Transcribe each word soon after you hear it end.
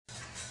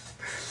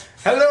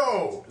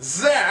Hello,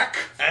 Zach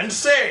and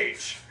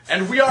Sage,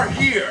 and we are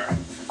here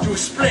to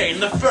explain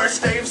the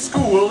first day of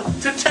school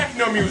to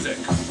techno music.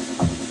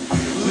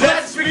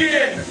 Let's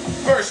begin!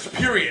 First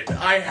period,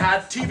 I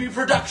had TV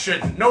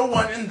production. No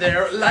one in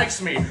there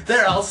likes me.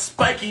 They're all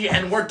spiky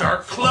and wear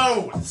dark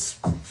clothes.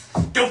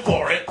 Go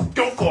for it,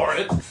 go for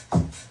it.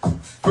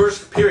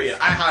 First period,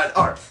 I had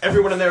art.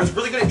 Everyone in there is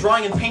really good at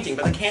drawing and painting,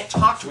 but they can't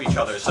talk to each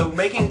other, so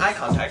making eye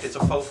contact is a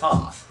faux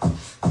pas.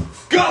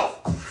 Go!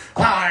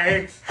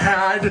 I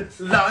had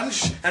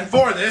lunch, and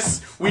for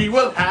this, we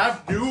will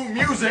have new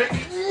music.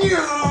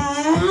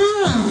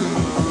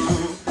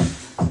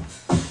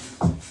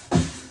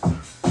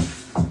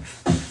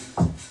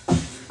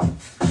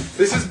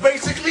 This is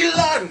basically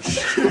lunch.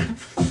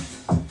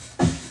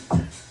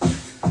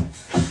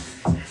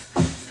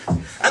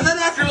 And then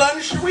after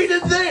lunch, we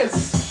did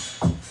this.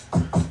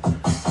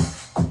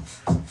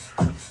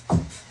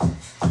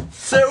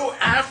 So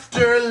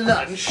after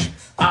lunch,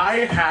 I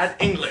had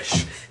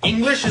English.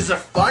 English is a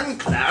fun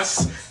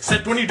class,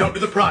 except when you don't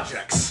do the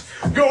projects.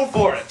 Go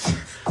for it.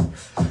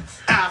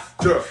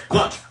 After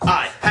lunch,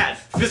 I had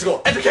physical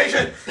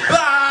education. With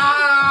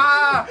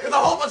a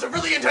whole bunch of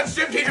really intense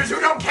gym teachers who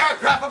don't care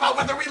crap about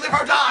whether we live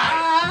or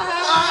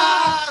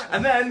die.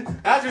 And then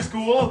after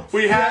school,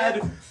 we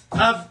had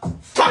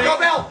Taco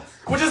Bell,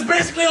 which is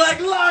basically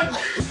like lunch.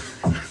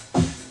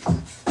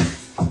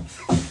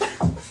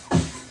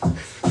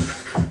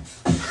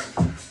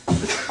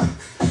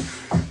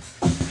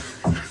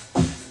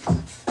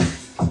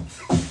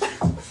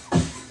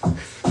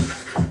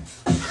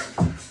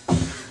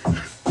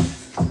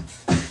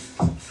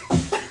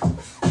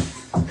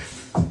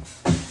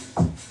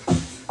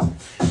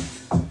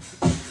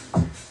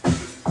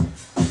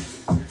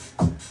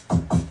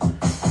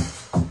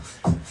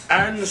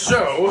 And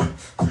so,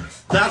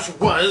 that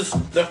was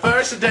the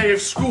first day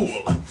of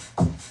school.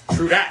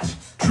 True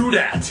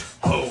dat,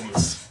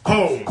 Holmes.